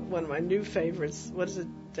 including one of my new favorites. What is it?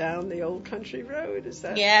 Down the Old Country Road? Is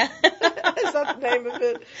that? Yeah. Is that the name of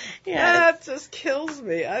it? Yeah. That just kills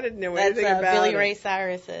me. I didn't know anything about Billy it. Ray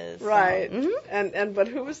Cyrus's. Right. But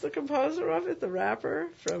who was the composer of it? The rapper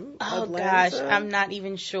from Atlanta? Oh gosh, I'm not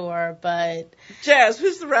even sure, but Jazz,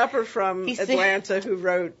 who's the rapper from Atlanta who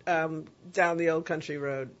wrote Down the Old Country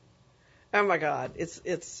Road? Oh my God,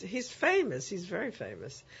 he's famous. He's very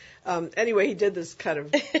famous. Anyway, he did this kind of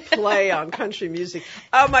play on country music.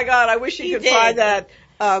 Oh my God, I wish you could find that.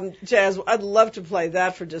 Jazz, I'd love to play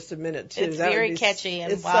that for just a minute too. It's very catchy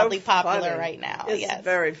and wildly popular right now.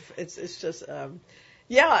 It's just, and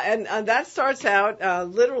that starts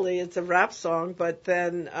out, literally it's a rap song, but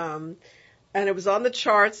then, And it was on the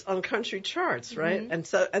charts, on country charts, right? And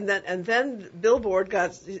then Billboard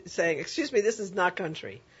got saying, "Excuse me, this is not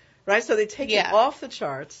country," right? So they take it off the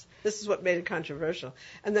charts. This is what made it controversial.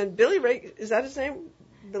 And then Billy Ray, is that his name?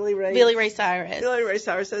 Billy Ray Cyrus. Billy Ray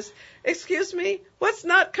Cyrus says, "Excuse me, what's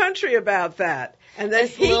not country about that?" And then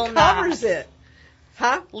he covers it.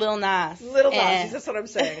 Huh? Lil Nas. That's what I'm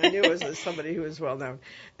saying. I knew it was somebody who was well known.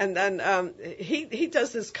 And then he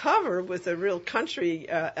does this cover with a real country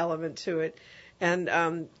element to it,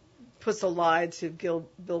 and puts a lie to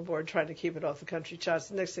Billboard trying to keep it off the country charts.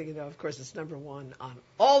 The next thing you know, of course, it's number one on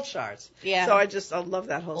all charts. Yeah. So I love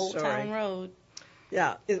that whole story. Old Town Road.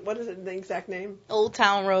 Yeah. What is it, the exact name? Old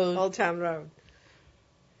Town Road. Old Town Road.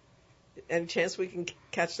 Any chance we can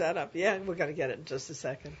catch that up? Yeah, we're going to get it in just a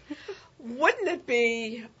second. Wouldn't it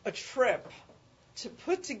be a trip to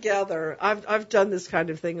put together? I've done this kind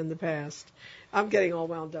of thing in the past. I'm getting all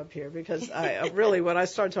wound up here because I really, when I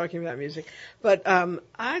start talking about music, but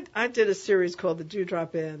I did a series called The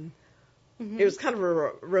Dewdrop Inn. It was kind of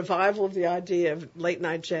a revival of the idea of late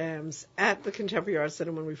night jams at the Contemporary Arts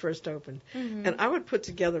Center when we first opened. And I would put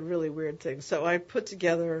together really weird things. So I put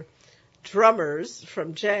together drummers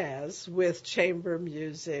from jazz with chamber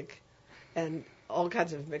music and all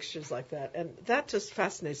kinds of mixtures like that. And that just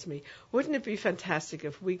fascinates me. Wouldn't it be fantastic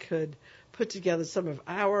if we could put together some of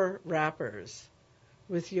our rappers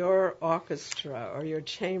with your orchestra or your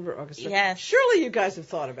chamber orchestra? Yes. Surely you guys have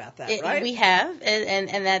thought about that, right? We have,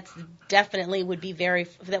 and that's definitely would be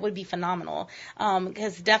phenomenal.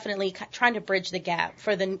 Because definitely trying to bridge the gap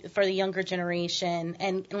for the younger generation,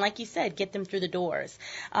 and like you said, get them through the doors.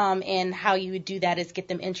 And how you would do that is get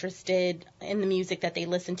them interested in the music that they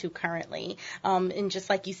listen to currently. And just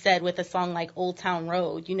like you said, with a song like Old Town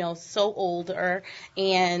Road, so older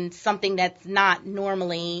and something that's not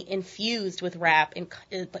normally infused with rap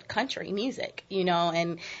but country music,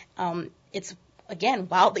 and it's, again,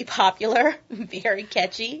 wildly popular, very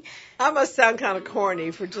catchy. I must sound kind of corny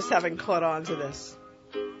for just having caught on to this.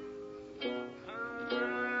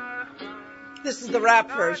 This is the rap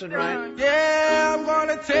version, right? Yeah, I'm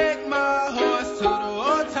gonna take my horse to the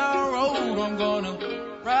old town road. I'm gonna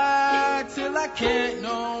ride till I can't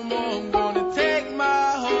no more. I'm gonna take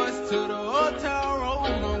my horse to the old town road.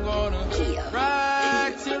 I'm gonna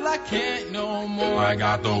ride till I can't no more. I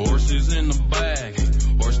got the horses in the bag,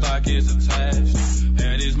 horse stock is attached.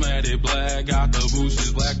 Head is matted black, got the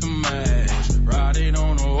bushes black to match. Riding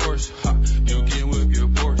on a horse, you can whip your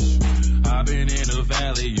Porsche. I've been in the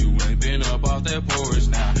valley, you ain't been up off that porch.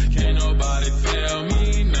 Now can't nobody tell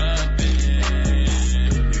me nothing.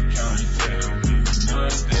 You can't tell me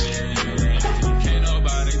nothing. Can't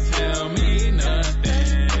nobody tell me nothing.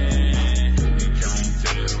 You can't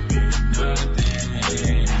tell me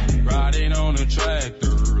nothing. Riding on a tractor,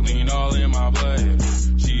 lean all in my blood.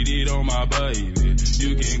 Cheated on my baby,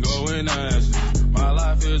 you can go and ask her. My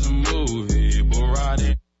life is a movie, but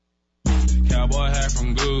riding. Cowboy hat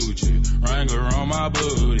from Gucci, Wrangler on my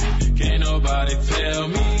booty. Can't nobody tell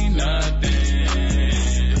me nothing.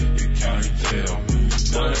 You can't tell me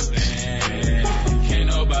nothing. Can't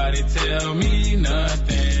nobody tell me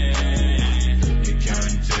nothing. You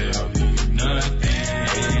can't tell me nothing.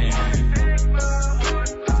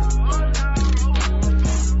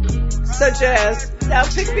 So, Jazz, now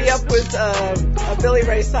pick me up with a Billy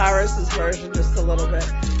Ray Cyrus's version just a little bit.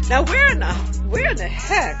 Now, where in the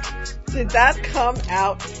heck did that come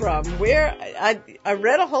out from? I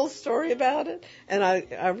read a whole story about it, and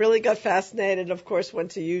I really got fascinated. Of course,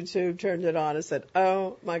 went to YouTube, turned it on, and said,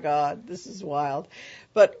 "Oh my God, this is wild."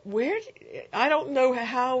 But I don't know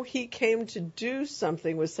how he came to do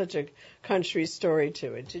something with such a country story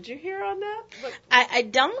to it. Did you hear on that? I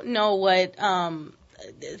don't know what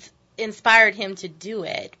inspired him to do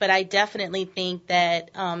it, but I definitely think that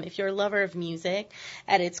if you're a lover of music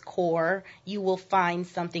at its core, you will find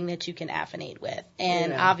something that you can affinate with.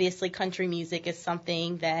 And obviously country music is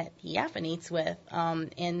something that he affinates with,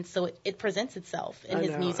 and so it presents itself in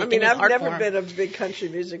his music. I mean, I've never been a big country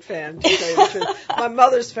music fan, to tell you the truth. My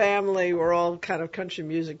mother's family were all kind of country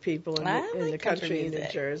music people in the country in New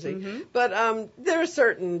Jersey. Mm-hmm. But there are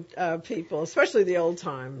certain people, especially the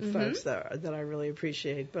old-time folks that I really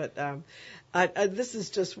appreciate. But this is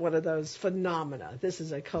just one of those phenomena. This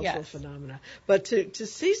is a cultural phenomena. But to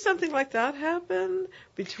see something like that happen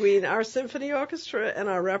between our symphony orchestra and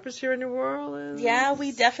our rappers here in New Orleans. Yeah,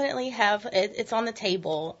 we definitely have. It's on the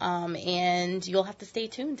table, and you'll have to stay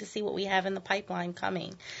tuned to see what we have in the pipeline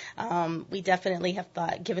coming. We definitely have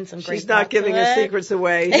given some great. She's not giving her secrets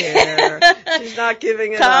away here. She's not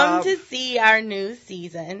giving it up. Come to see our new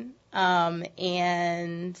season.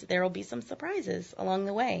 And there will be some surprises along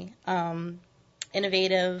the way.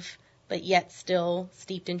 Innovative, but yet still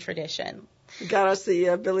steeped in tradition. Got us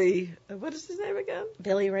the Billy, what is his name again?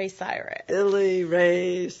 Billy Ray Cyrus. Billy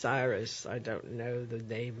Ray Cyrus. I don't know the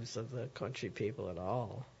names of the country people at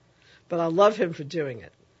all, but I love him for doing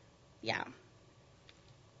it. Yeah.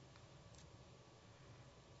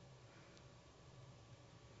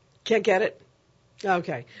 Can't get it?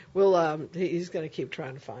 Okay. Well, he's going to keep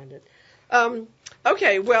trying to find it.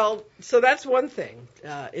 Okay, well, so that's one thing,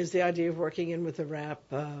 is the idea of working in with the rap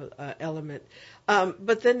element.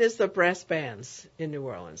 But then there's the brass bands in New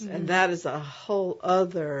Orleans, and that is a whole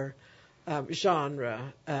other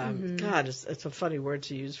genre. God, it's a funny word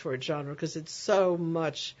to use for a genre because it's so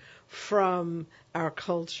much from our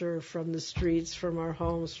culture, from the streets, from our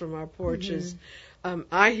homes, from our porches.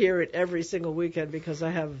 I hear it every single weekend because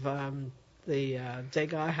I have the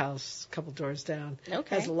Degas house a couple doors down.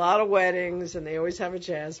 Okay. Has a lot of weddings, and they always have a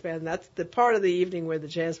jazz band. That's the part of the evening where the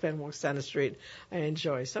jazz band walks down the street I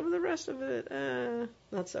enjoy. Some of the rest of it,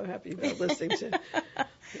 not so happy about listening to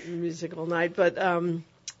music all night. But,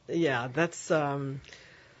 yeah, that's...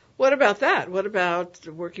 what about that? What about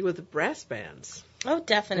working with the brass bands? Oh,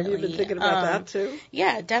 definitely. Have you been thinking about that, too?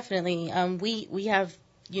 Yeah, definitely. We have...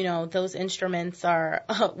 those instruments are,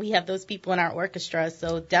 we have those people in our orchestra,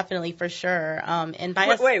 so definitely for sure. And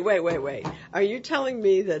by Wait. Are you telling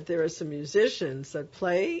me that there are some musicians that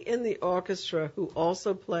play in the orchestra who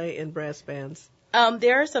also play in brass bands?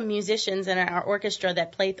 There are some musicians in our orchestra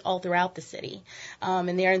that play all throughout the city,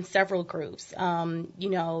 and they're in several groups,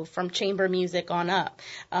 from chamber music on up.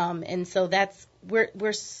 And so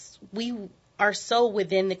we are so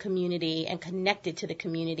within the community and connected to the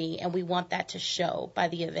community, and we want that to show by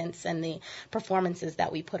the events and the performances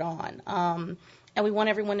that we put on. And we want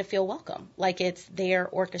everyone to feel welcome, like it's their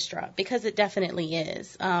orchestra, because it definitely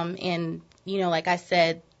is. And, like I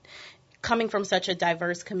said, coming from such a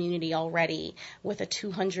diverse community already with a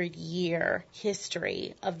 200-year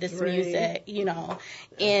history of this music,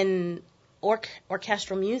 in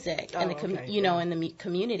orchestral music in the in the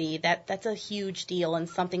community, that's a huge deal and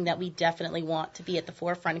something that we definitely want to be at the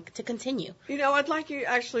forefront to continue. I'd like you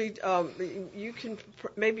actually, you can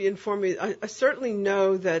maybe inform me. I certainly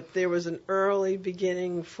know that there was an early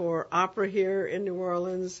beginning for opera here in New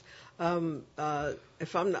Orleans.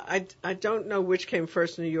 If I'm not, I don't know which came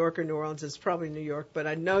first, New York or New Orleans. It's probably New York, but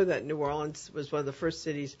I know that New Orleans was one of the first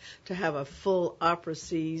cities to have a full opera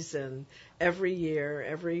season every year,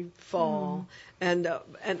 every fall. And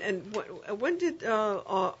when did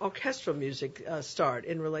orchestral music start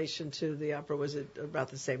in relation to the opera? Was it about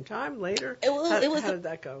the same time, later? How did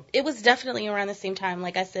that go? It was definitely around the same time.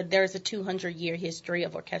 Like I said, there's a 200-year history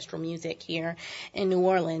of orchestral music here in New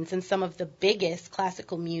Orleans, and some of the biggest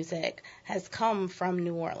classical music has come from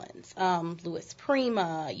New Orleans. Louis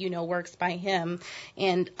Prima, works by him,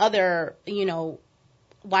 and other,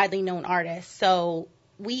 widely known artists. So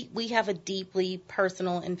we have a deeply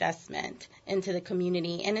personal investment into the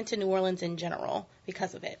community and into New Orleans in general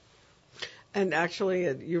because of it. And actually,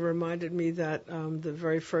 you reminded me that the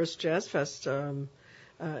very first Jazz Fest,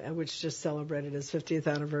 which just celebrated its 50th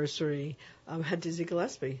anniversary, had Dizzy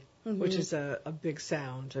Gillespie, which is a big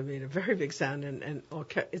sound. I mean, a very big sound, and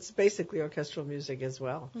it's basically orchestral music as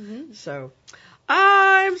well. So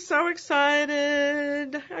I'm so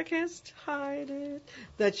excited. I can't hide it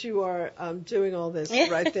that you are doing all this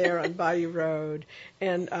right there on Bayou Road.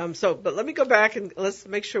 And but let me go back and let's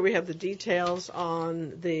make sure we have the details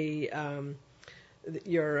on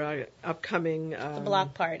your upcoming the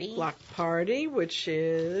block party. Block party, which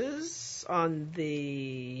is on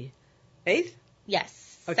the 8th? Yes.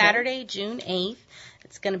 Okay. Saturday, June 8th.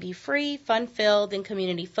 It's going to be free, fun-filled, and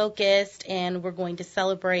community-focused, and we're going to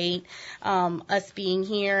celebrate us being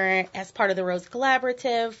here as part of the Rose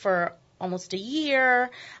Collaborative for almost a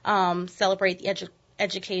year, celebrate the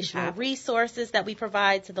educational resources that we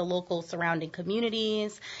provide to the local surrounding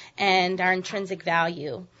communities, and our intrinsic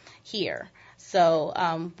value here.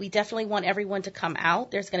 So we definitely want everyone to come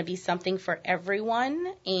out. There's going to be something for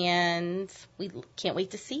everyone, and we can't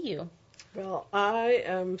wait to see you. Well, I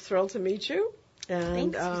am thrilled to meet you.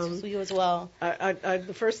 And, thanks, you as well.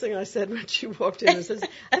 The first thing I said when she walked in was,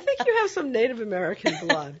 I think you have some Native American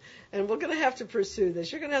blood, and we're going to have to pursue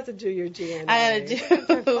this. You're going to have to do your DNA. I do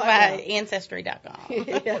my Ancestry.com.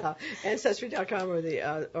 Yeah, Ancestry.com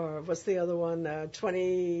or what's the other one?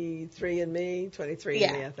 23andMe?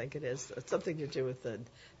 23andMe, I think it is. It's something to do with the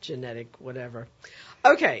genetic whatever.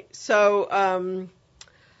 Okay, so...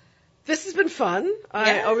 this has been fun.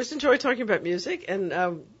 I always enjoy talking about music,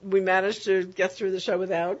 and we managed to get through the show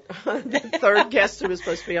without the third guest who was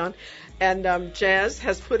supposed to be on. And Jazz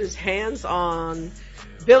has put his hands on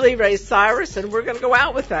Billy Ray Cyrus, and we're going to go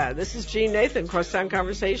out with that. This is Jean Nathan, Crosstown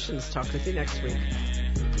Conversations. Talk with you next week.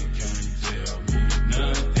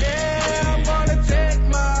 Yeah, I'm gonna take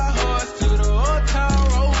my horse to the old town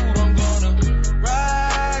road. I'm gonna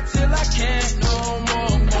ride till I can't no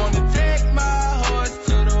more. I'm gonna take my horse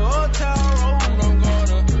to the old town road. I'm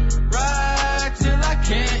gonna ride till I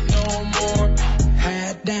can't no more.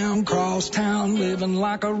 Hat down, crosstown, living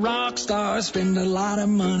like a rock star. Spend a lot of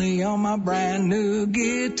money on my brand new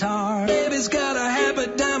guitar. Baby's got a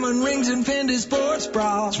habit, diamond rings and Fendi sports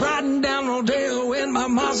bras. Riding down Rodeo in my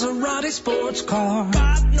Maserati sports car.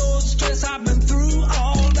 Got no stress, I've been through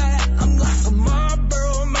all that. I'm like a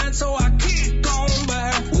Marlboro man, so I keep going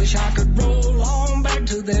back. Wish I could roll on back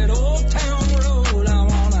to that old